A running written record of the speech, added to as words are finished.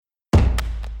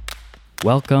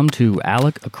Welcome to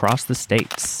ALEC Across the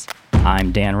States.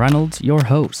 I'm Dan Reynolds, your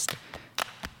host.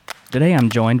 Today I'm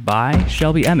joined by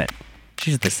Shelby Emmett.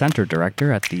 She's the Center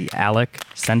Director at the ALEC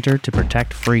Center to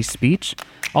Protect Free Speech.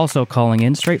 Also calling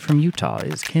in straight from Utah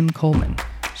is Kim Coleman.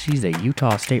 She's a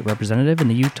Utah State Representative in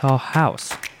the Utah House.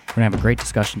 We're going to have a great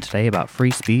discussion today about free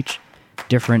speech,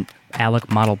 different ALEC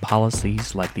model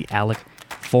policies like the ALEC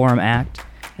Forum Act,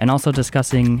 and also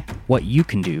discussing what you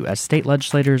can do as state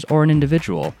legislators or an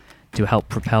individual to help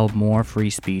propel more free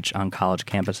speech on college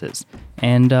campuses.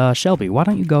 And Shelby, why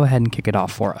don't you go ahead and kick it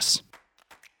off for us?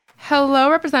 Hello,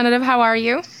 Representative. How are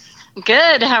you?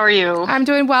 Good. How are you? I'm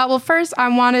doing well. Well, first, I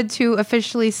wanted to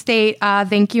officially state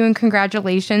thank you and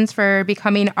congratulations for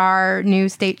becoming our new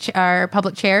our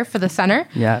public chair for the center.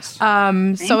 Yes.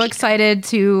 So excited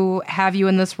to have you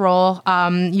in this role.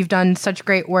 You've done such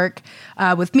great work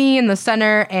with me in the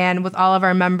center and with all of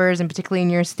our members, and particularly in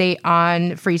your state,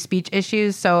 on free speech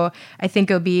issues. So I think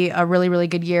it'll be a really, really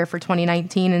good year for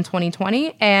 2019 and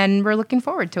 2020, and we're looking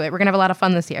forward to it. We're going to have a lot of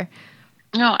fun this year.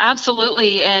 No,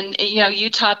 absolutely. And,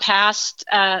 Utah passed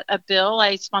a bill.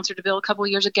 I sponsored a bill a couple of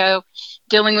years ago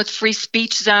dealing with free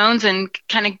speech zones and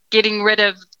kind of getting rid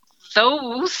of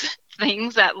those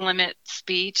things that limit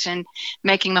speech and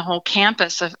making the whole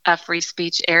campus a free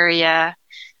speech area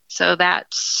so that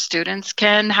students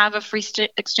can have a free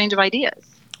exchange of ideas.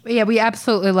 Yeah, we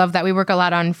absolutely love that. We work a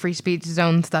lot on free speech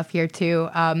zone stuff here, too.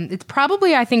 It's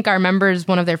probably, I think, our members,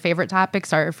 one of their favorite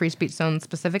topics are free speech zones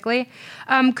specifically.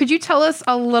 Could you tell us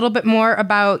a little bit more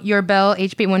about your bill,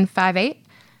 HB 158?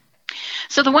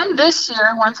 So the one this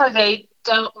year, 158,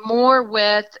 dealt more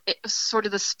with sort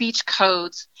of the speech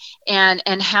codes and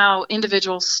how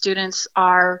individual students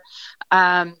are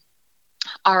asked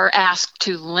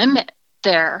to limit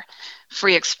their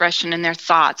free expression and their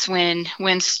thoughts when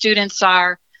students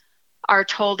are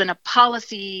told in a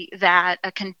policy that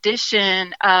a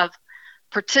condition of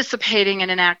participating in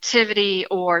an activity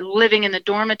or living in the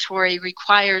dormitory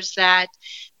requires that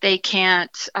they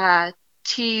can't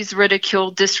tease,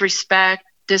 ridicule, disrespect,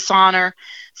 dishonor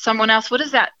someone else. What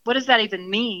does that even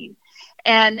mean?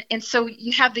 And so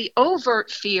you have the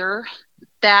overt fear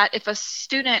that if a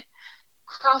student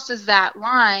crosses that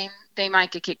line, they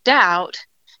might get kicked out.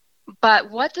 But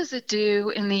what does it do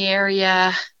in the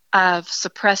area of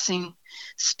suppressing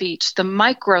speech, the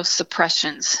micro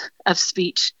suppressions of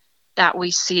speech that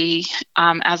we see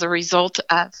as a result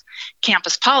of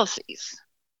campus policies?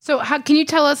 So can you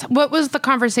tell us, what was the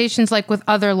conversations like with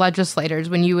other legislators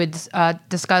when you would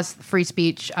discuss free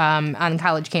speech on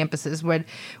college campuses?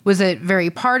 Was it very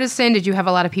partisan? Did you have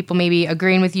a lot of people maybe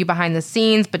agreeing with you behind the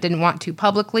scenes but didn't want to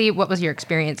publicly? What was your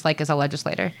experience like as a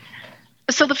legislator?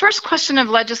 So the first question of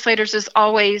legislators is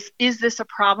always, is this a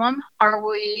problem?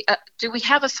 Do we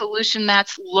have a solution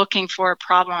that's looking for a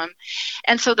problem?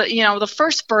 And so the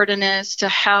first burden is to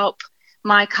help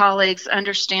my colleagues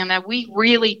understand that we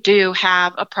really do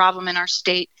have a problem in our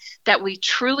state, that we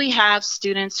truly have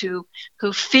students who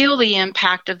feel the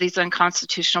impact of these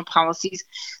unconstitutional policies,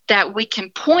 that we can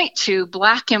point to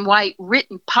black and white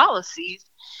written policies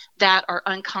that are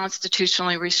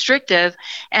unconstitutionally restrictive,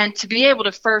 and to be able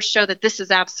to first show that this is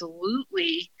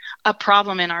absolutely a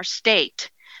problem in our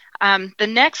state. The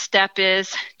next step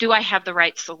is, do I have the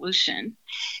right solution?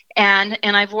 And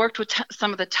I've worked with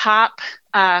some of the top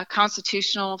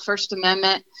constitutional First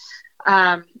Amendment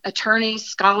attorneys,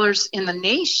 scholars in the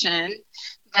nation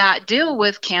that deal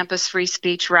with campus free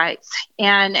speech rights.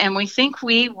 And we think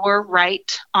we were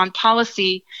right on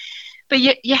policy. But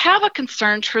you have a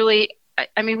concern, truly.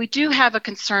 I mean, we do have a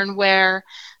concern where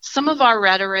some of our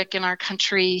rhetoric in our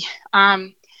country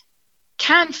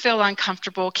can feel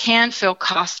uncomfortable, can feel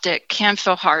caustic, can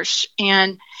feel harsh.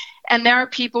 And there are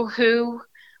people who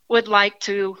would like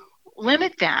to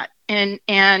limit that. And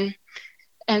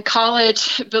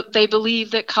college, they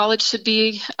believe that college should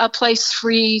be a place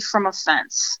free from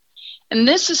offense. And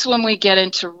this is when we get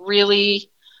into really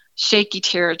shaky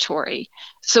territory.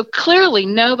 So clearly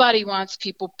nobody wants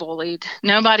people bullied.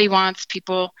 Nobody wants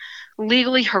people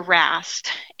legally harassed.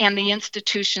 And the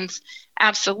institutions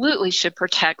absolutely should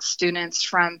protect students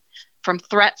from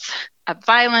threats of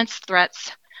violence,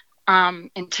 threats,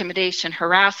 intimidation,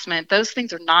 harassment. Those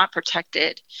things are not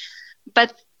protected.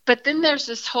 But then there's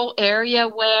this whole area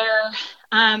where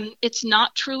it's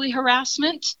not truly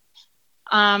harassment.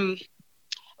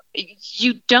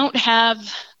 You don't have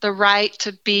the right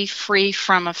to be free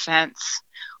from offense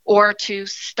or to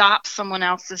stop someone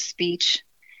else's speech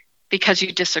because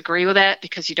you disagree with it,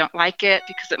 because you don't like it,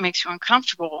 because it makes you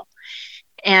uncomfortable.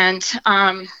 And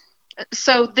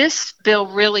so this bill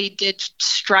really did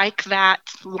strike that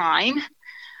line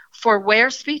for where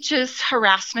speech is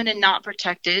harassment and not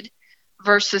protected,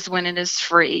 versus when it is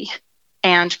free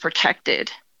and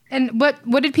protected. And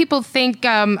what did people think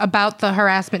about the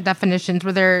harassment definitions?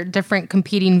 Were there different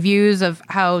competing views of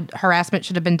how harassment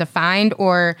should have been defined,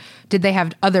 or did they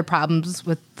have other problems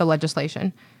with the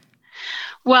legislation?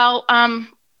 Well,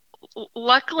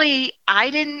 luckily, I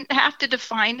didn't have to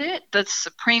define it. The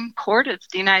Supreme Court of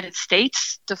the United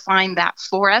States defined that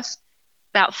for us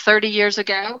about 30 years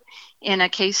ago in a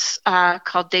case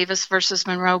called Davis versus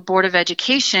Monroe Board of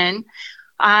Education.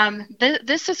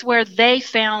 This is where they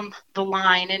found the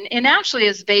line, and actually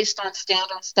is based on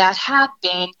standards that have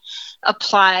been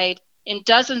applied in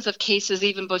dozens of cases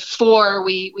even before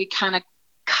we kind of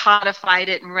codified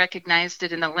it and recognized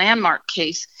it in the Landmark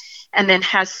case, and then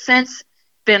has since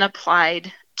been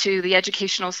applied to the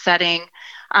educational setting,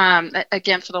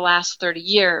 again, for the last 30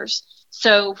 years.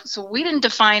 So we didn't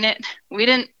define it. We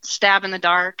didn't stab in the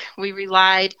dark. We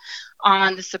relied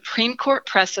on the Supreme Court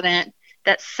precedent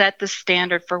that set the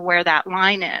standard for where that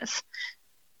line is.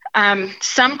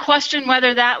 Some question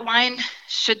whether that line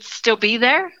should still be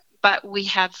there, but we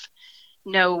have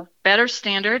no better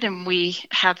standard, and we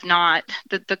have not,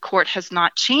 the court has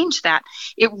not changed that.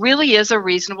 It really is a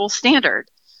reasonable standard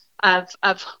of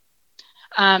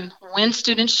when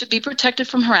students should be protected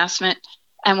from harassment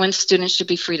and when students should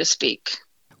be free to speak.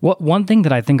 One thing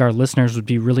that I think our listeners would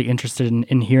be really interested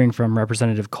in hearing from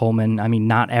Representative Coleman, I mean,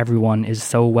 not everyone is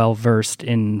so well versed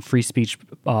in free speech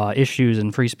issues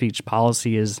and free speech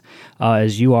policy as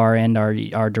you are, and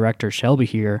our director Shelby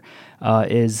here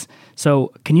is.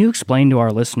 So can you explain to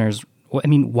our listeners, I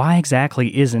mean, why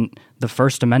exactly isn't the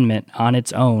First Amendment on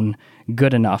its own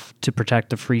good enough to protect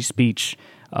the free speech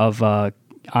of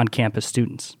on-campus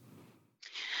students?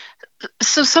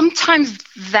 So sometimes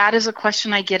that is a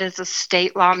question I get as a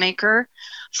state lawmaker,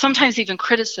 sometimes even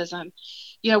criticism.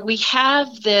 You know, we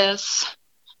have this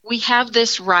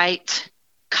right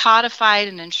codified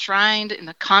and enshrined in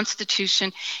the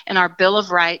Constitution and our Bill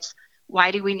of Rights. Why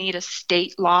do we need a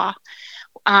state law?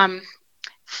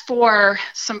 For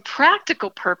some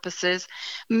practical purposes,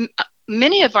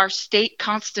 many of our state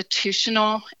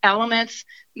constitutional elements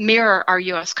mirror our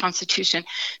U.S. Constitution.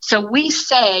 So we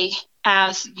say,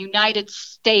 as United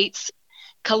States,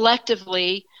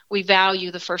 collectively, we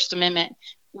value the First Amendment.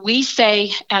 We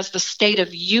say, as the state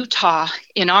of Utah,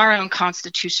 in our own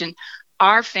Constitution,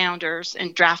 our founders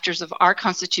and drafters of our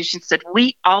Constitution said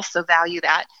we also value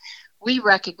that. We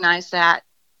recognize that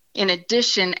in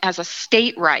addition as a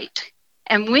state right.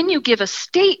 And when you give a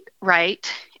state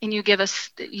right and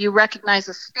you recognize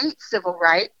a state civil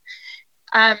right,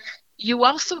 you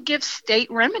also give state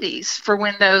remedies for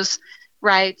when those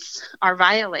rights are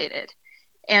violated.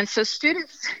 And so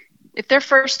students, if their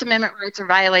First Amendment rights are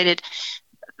violated,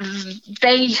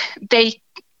 they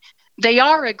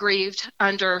are aggrieved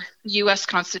under U.S.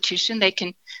 Constitution. They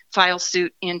can file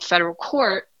suit in federal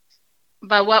court.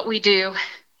 But what we do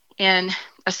in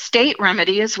a state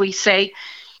remedy is we say,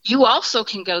 you also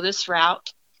can go this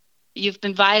route. You've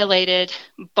been violated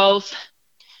both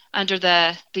under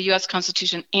the U.S.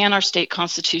 Constitution and our state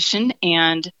constitution,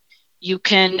 and you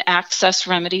can access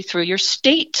remedy through your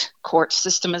state court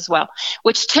system as well,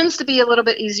 which tends to be a little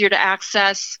bit easier to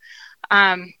access,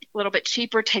 a little bit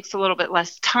cheaper, takes a little bit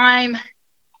less time,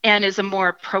 and is a more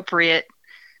appropriate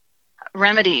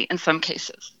remedy in some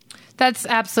cases. That's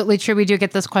absolutely true. We do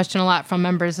get this question a lot from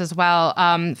members as well.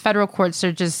 Federal courts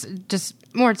are just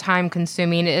more time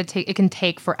consuming. It can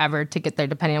take forever to get there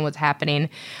depending on what's happening.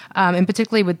 And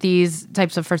particularly with these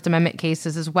types of First Amendment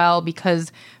cases as well,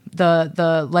 because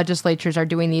the legislatures are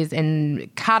doing these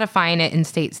and codifying it in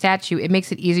state statute, it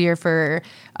makes it easier for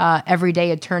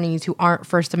everyday attorneys who aren't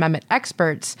First Amendment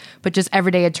experts, but just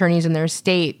everyday attorneys in their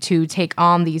state to take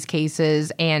on these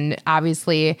cases and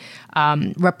obviously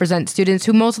represent students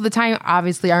who most of the time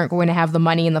obviously aren't going to have the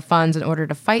money and the funds in order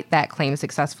to fight that claim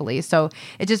successfully. So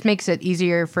it just makes it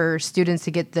easier for students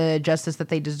to get the justice that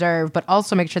they deserve, but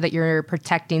also make sure that you're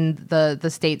protecting the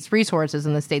state's resources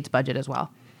and the state's budget as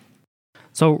well.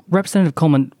 So, Representative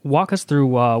Coleman, walk us through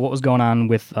what was going on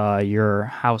with your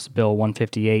House Bill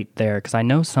 158 there, because I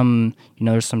know there's some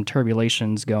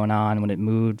turbulations going on when it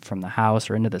moved from the House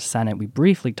or into the Senate. We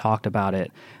briefly talked about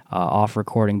it off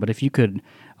recording, but if you could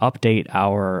update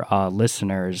our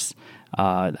listeners,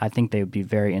 I think they would be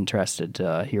very interested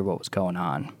to hear what was going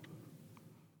on.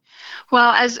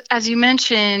 Well, as you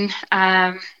mentioned,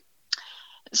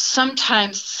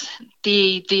 sometimes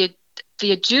the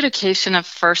adjudication of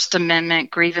First Amendment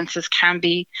grievances can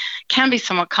be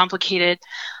somewhat complicated,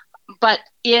 but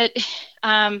we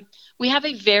have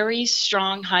a very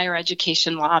strong higher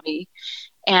education lobby,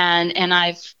 and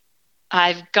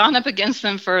I've gone up against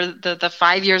them for the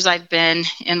 5 years I've been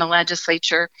in the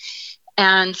legislature,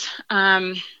 And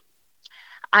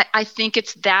I think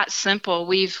it's that simple.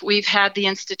 We've had the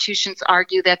institutions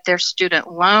argue that their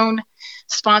student loan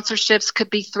sponsorships could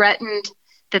be threatened,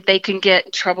 that they can get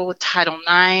in trouble with Title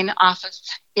IX office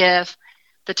if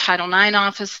the Title IX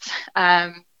office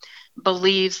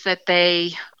believes that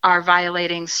they are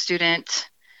violating student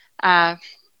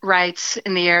rights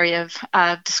in the area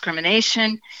of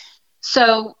discrimination.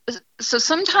 So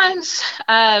sometimes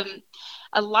a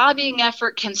lobbying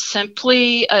effort can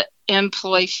simply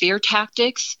employ fear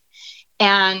tactics.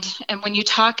 And when you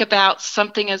talk about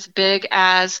something as big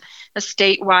as a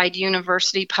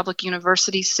statewide public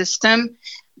university system,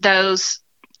 those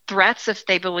threats, if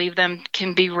they believe them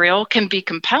can be real, can be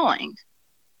compelling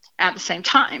at the same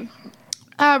time.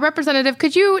 Representative,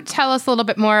 could you tell us a little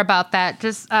bit more about that?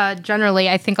 Just generally,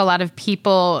 I think a lot of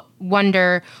people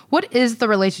wonder, what is the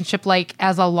relationship like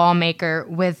as a lawmaker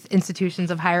with institutions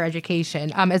of higher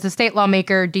education? As a state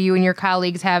lawmaker, do you and your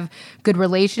colleagues have good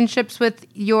relationships with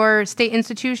your state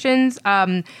institutions?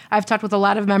 I've talked with a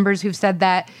lot of members who've said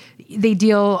that they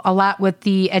deal a lot with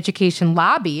the education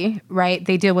lobby, right?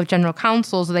 They deal with general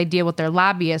counsels, or they deal with their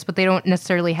lobbyists, but they don't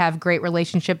necessarily have great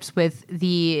relationships with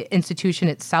the institution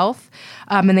itself.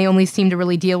 And they only seem to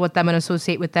really deal with them and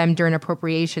associate with them during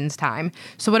appropriations time.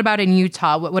 So what about in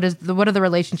Utah? What are the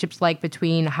relationships like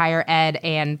between higher ed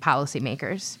and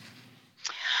policymakers?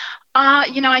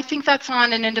 I think that's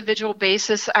on an individual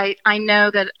basis. I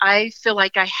know that I feel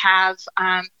like I have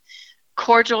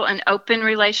cordial and open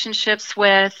relationships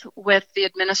with the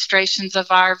administrations of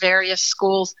our various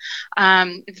schools,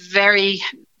 very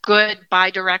good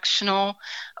bidirectional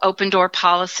open door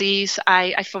policies.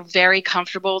 I feel very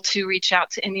comfortable to reach out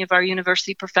to any of our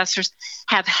university professors,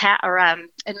 or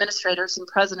administrators and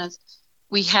presidents.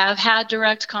 We have had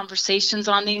direct conversations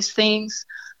on these things.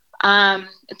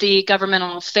 The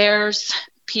governmental affairs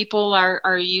people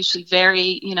are usually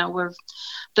very,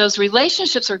 those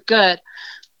relationships are good.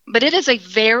 But it is a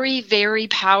very, very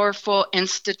powerful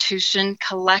institution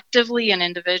collectively and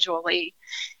individually.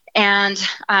 And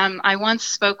I once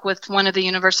spoke with one of the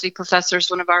university professors,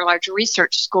 one of our larger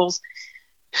research schools,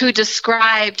 who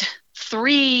described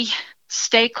 3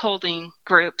 stakeholding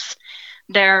groups.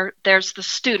 There's the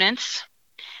students,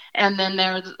 and then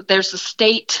there's the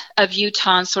state of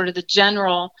Utah and sort of the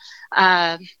general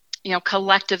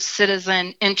collective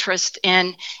citizen interest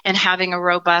in having a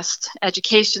robust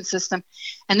education system.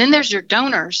 And then there's your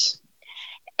donors.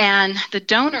 And the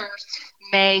donors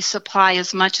may supply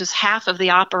as much as half of the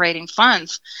operating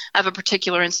funds of a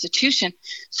particular institution.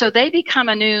 So they become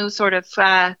a new sort of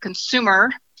consumer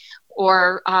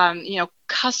or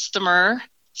customer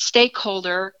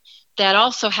stakeholder that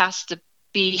also has to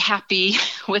be happy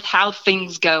with how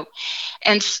things go.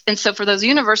 And so for those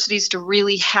universities to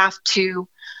really have to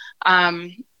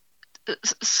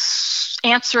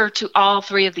answer to all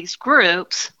 3 of these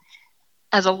groups,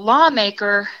 as a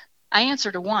lawmaker, I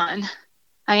answer to one.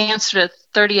 I answer to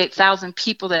 38,000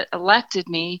 people that elected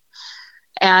me,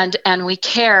 and we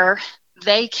care,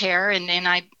 they care, and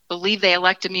I believe they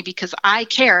elected me because I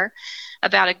care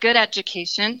about a good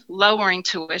education, lowering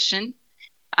tuition,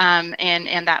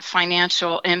 and that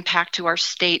financial impact to our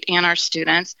state and our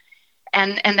students,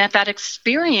 and that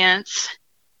experience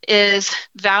is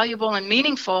valuable and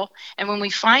meaningful. And when we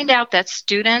find out that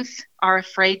students are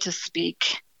afraid to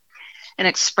speak and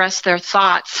express their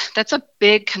thoughts, that's a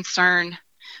big concern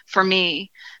for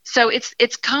me. So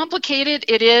it's complicated.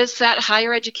 It is that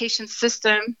higher education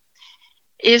system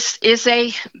is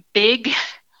a big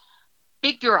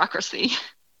bureaucracy,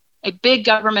 a big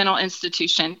governmental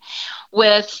institution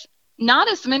with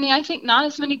not as many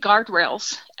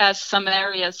guardrails as some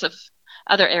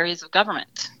other areas of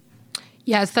government.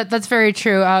 Yes, that's very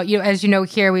true. As you know,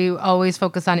 here we always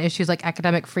focus on issues like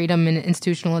academic freedom and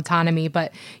institutional autonomy,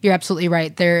 but you're absolutely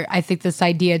right. I think this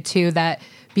idea too that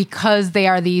because they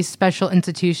are these special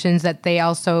institutions, that they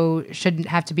also shouldn't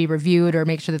have to be reviewed or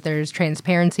make sure that there's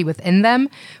transparency within them.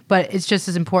 But it's just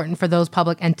as important for those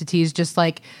public entities, just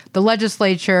like the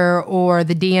legislature or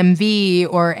the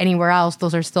DMV or anywhere else.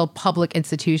 Those are still public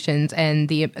institutions, and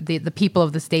the people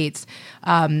of the states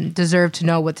deserve to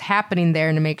know what's happening there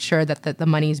and to make sure that the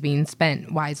money is being spent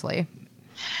wisely.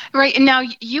 Right. And now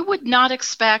you would not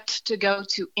expect to go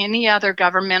to any other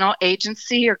governmental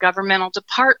agency or governmental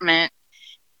department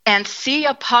and see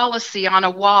a policy on a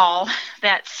wall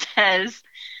that says,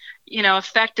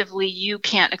 effectively you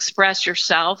can't express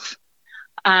yourself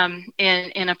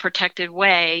in a protected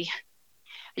way.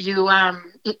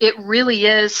 It really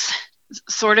is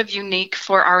sort of unique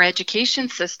for our education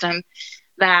system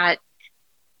that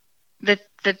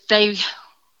they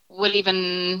would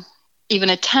even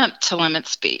attempt to limit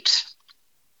speech.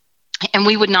 And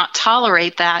we would not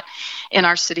tolerate that in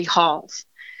our city halls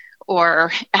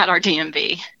or at our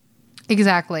DMV.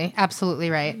 Exactly. Absolutely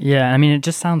right. Yeah, I mean, it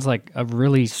just sounds like a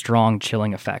really strong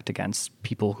chilling effect against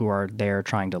people who are there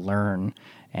trying to learn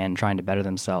and trying to better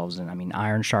themselves. And I mean,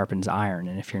 iron sharpens iron.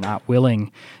 And if you're not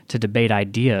willing to debate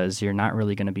ideas, you're not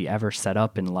really going to be ever set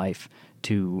up in life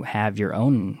to have your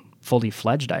own fully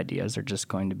fledged ideas. They're just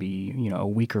going to be, a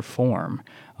weaker form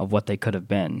of what they could have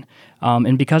been.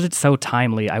 And because it's so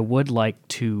timely, I would like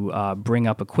to bring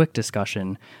up a quick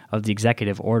discussion of the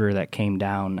executive order that came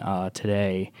down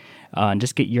today. And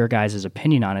just get your guys'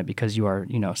 opinion on it, because you are,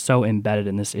 so embedded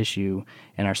in this issue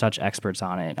and are such experts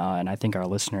on it. And I think our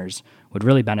listeners would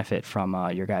really benefit from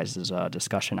your guys'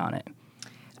 discussion on it.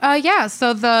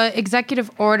 So the executive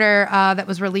order that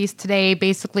was released today,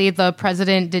 basically the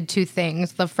president did two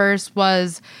things. The first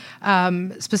was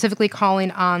specifically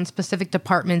calling on specific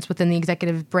departments within the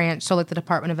executive branch, so like the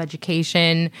Department of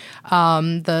Education,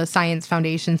 the Science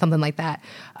Foundation, something like that,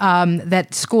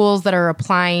 that schools that are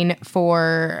applying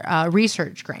for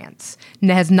research grants,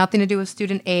 and it has nothing to do with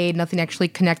student aid, nothing actually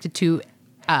connected to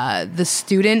the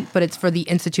student, but it's for the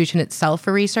institution itself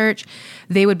for research.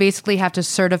 They would basically have to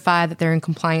certify that they're in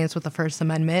compliance with the First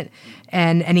Amendment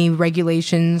and any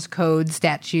regulations, codes,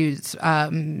 statutes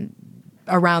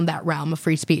around that realm of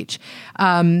free speech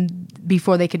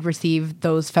before they could receive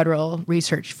those federal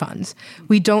research funds.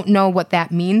 We don't know what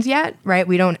that means yet, right?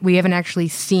 We haven't actually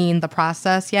seen the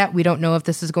process yet. We don't know if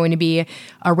this is going to be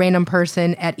a random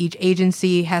person at each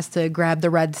agency has to grab the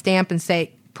red stamp and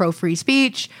say pro free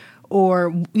speech,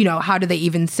 or, how do they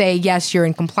even say, yes, you're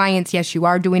in compliance, yes, you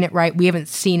are doing it right? We haven't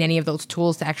seen any of those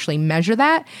tools to actually measure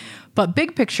that. But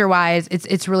big picture wise,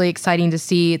 it's really exciting to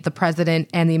see the president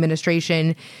and the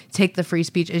administration take the free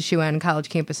speech issue on college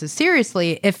campuses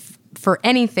seriously. If for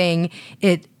anything,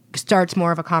 it starts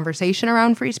more of a conversation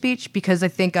around free speech, because I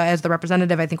think as the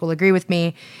representative, I think will agree with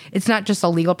me, it's not just a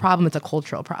legal problem, it's a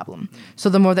cultural problem. So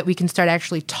the more that we can start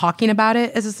actually talking about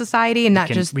it as a society and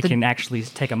we can actually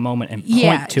take a moment and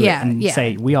point to it and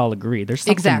say, we all agree there's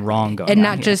something wrong going on. And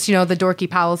not just, the dorky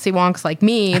policy wonks like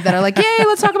me that are like, yay,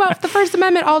 let's talk about the First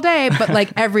Amendment all day. But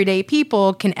like everyday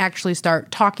people can actually start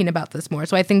talking about this more.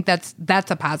 So I think that's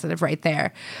a positive right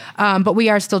there. But we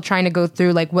are still trying to go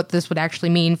through like what this would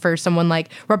actually mean for someone like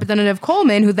Representative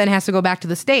Coleman, who then has to go back to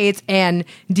the states and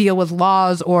deal with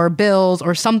laws or bills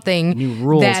or something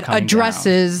that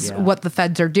addresses what the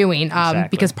feds are doing. Exactly.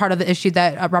 Because part of the issue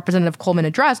that Representative Coleman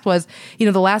addressed was, the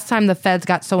last time the feds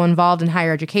got so involved in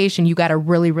higher education, you got a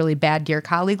really, really bad Dear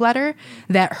Colleague letter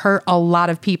that hurt a lot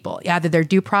of people, either their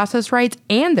due process rights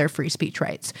and their free speech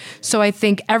rights. So I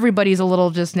think everybody's a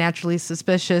little just naturally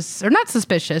suspicious, or not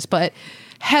suspicious, but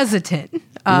hesitant. We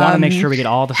want to make sure we get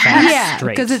all the facts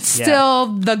straight. Because it's still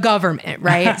the government,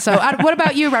 right? So what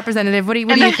about you, Representative? What do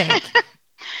you think?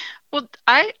 Well,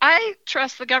 I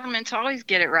trust the government to always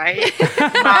get it right.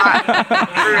 Not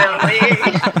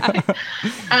really.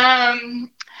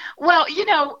 Well,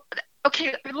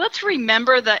 okay, let's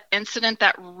remember the incident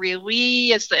that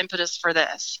really is the impetus for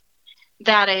this.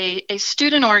 That a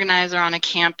student organizer on a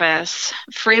campus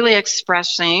freely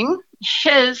expressing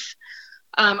his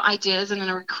ideas in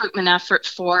a recruitment effort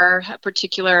for a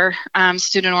particular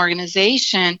student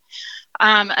organization.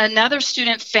 Another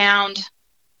student found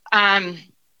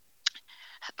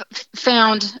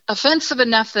offensive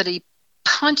enough that he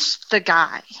punched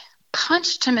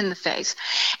him in the face.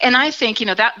 And I think,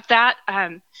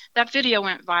 that video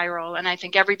went viral, and I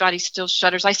think everybody still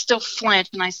shudders. I still flinch,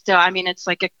 and it's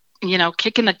like a,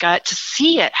 kick in the gut to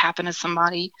see it happen to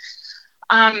somebody.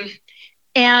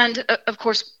 And of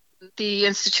course, the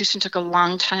institution took a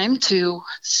long time to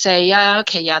say,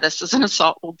 this is an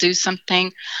assault, we'll do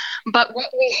something. But what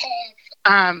we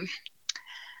have,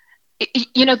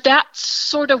 that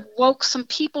sort of woke some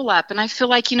people up. And I feel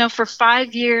like, for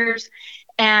 5 years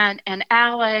and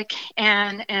ALEC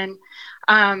and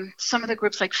some of the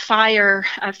groups like FIRE,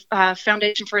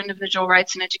 Foundation for Individual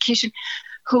Rights and Education,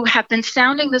 who have been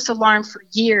sounding this alarm for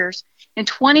years. In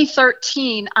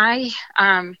 2013,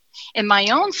 in my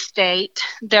own state,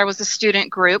 there was a student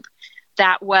group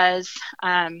that was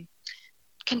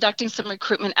conducting some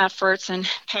recruitment efforts and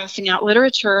passing out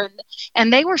literature,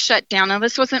 and they were shut down. Now,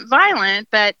 this wasn't violent,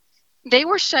 but they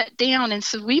were shut down, and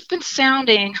so we've been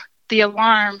sounding the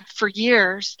alarm for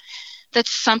years that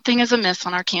something is amiss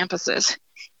on our campuses.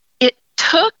 It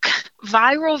took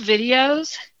viral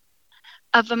videos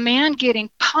of a man getting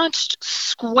punched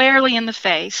squarely in the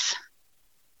face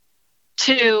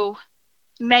to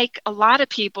make a lot of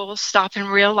people stop and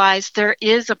realize there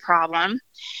is a problem.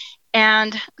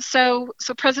 And so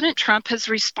President Trump has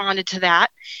responded to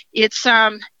that. It's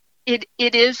it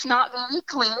is not very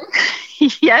clear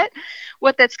yet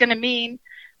what that's going to mean,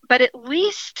 but at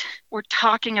least we're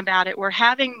talking about it. We're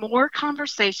having more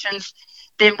conversations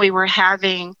than we were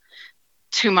having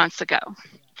 2 months ago.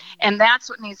 And that's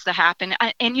what needs to happen.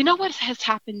 And you know what has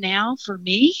happened now for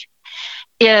me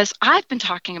is I've been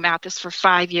talking about this for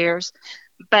 5 years,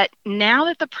 but now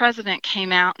that the president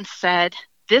came out and said,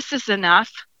 this is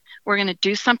enough, we're going to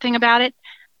do something about it,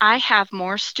 I have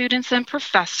more students and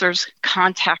professors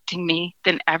contacting me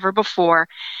than ever before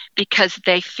because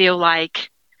they feel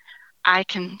like I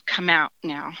can come out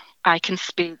now. I can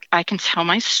speak. I can tell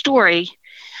my story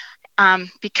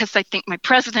because I think my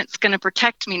president's going to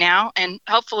protect me now, and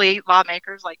hopefully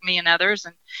lawmakers like me and others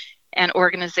and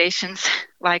organizations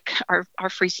like our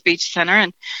Free Speech Center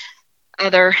and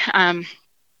other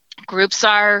groups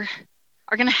are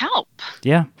going to help.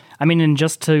 Yeah. I mean, and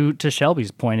just to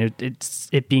Shelby's point,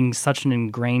 it being such an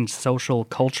ingrained social,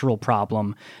 cultural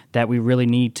problem that we really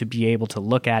need to be able to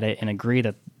look at it and agree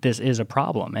that this is a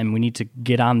problem, and we need to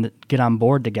get on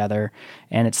board together.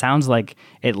 And it sounds like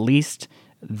at least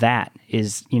that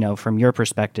is, from your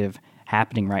perspective,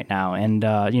 happening right now. And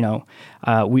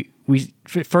we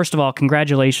first of all,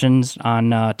 congratulations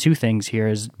on two things here: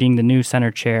 is being the new center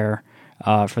chair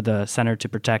for the Center to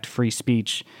Protect Free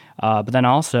Speech. But then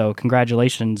also,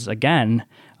 congratulations again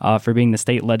for being the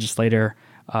state legislator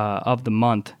of the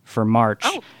month for March.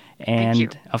 Oh, and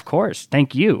thank you. Of course,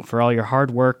 thank you for all your hard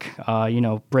work,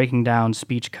 breaking down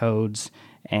speech codes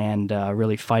and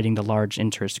really fighting the large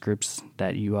interest groups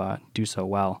that you do so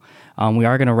well. We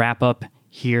are going to wrap up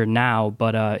here now,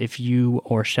 but if you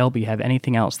or Shelby have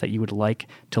anything else that you would like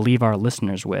to leave our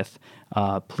listeners with,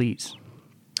 please.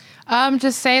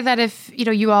 Just say that if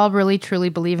you all really truly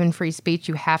believe in free speech,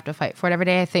 you have to fight for it every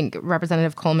day. I think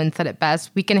Representative Coleman said it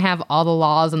best. We can have all the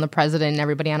laws and the president and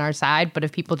everybody on our side, but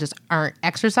if people just aren't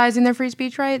exercising their free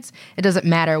speech rights, it doesn't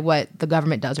matter what the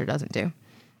government does or doesn't do.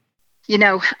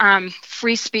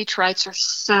 Free speech rights are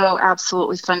so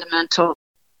absolutely fundamental.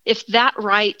 If that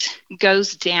right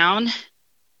goes down,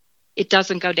 it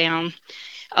doesn't go down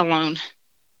alone.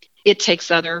 It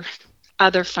takes other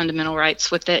fundamental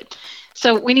rights with it.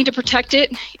 So we need to protect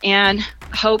it and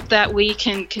hope that we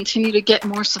can continue to get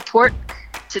more support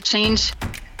to change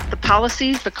the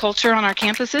policies, the culture on our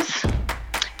campuses,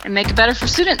 and make it better for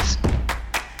students.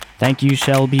 Thank you,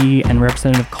 Shelby and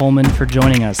Representative Coleman, for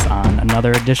joining us on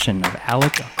another edition of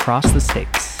ALEC Across the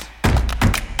States.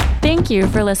 Thank you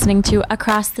for listening to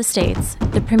Across the States,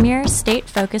 the premier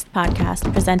state-focused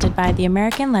podcast presented by the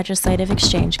American Legislative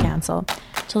Exchange Council.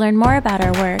 To learn more about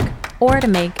our work, or to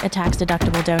make a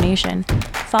tax-deductible donation,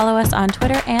 follow us on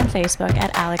Twitter and Facebook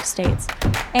at ALEC States,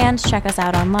 and check us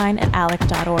out online at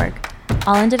alec.org.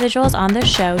 All individuals on this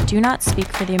show do not speak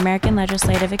for the American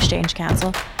Legislative Exchange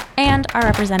Council and are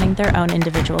representing their own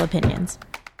individual opinions.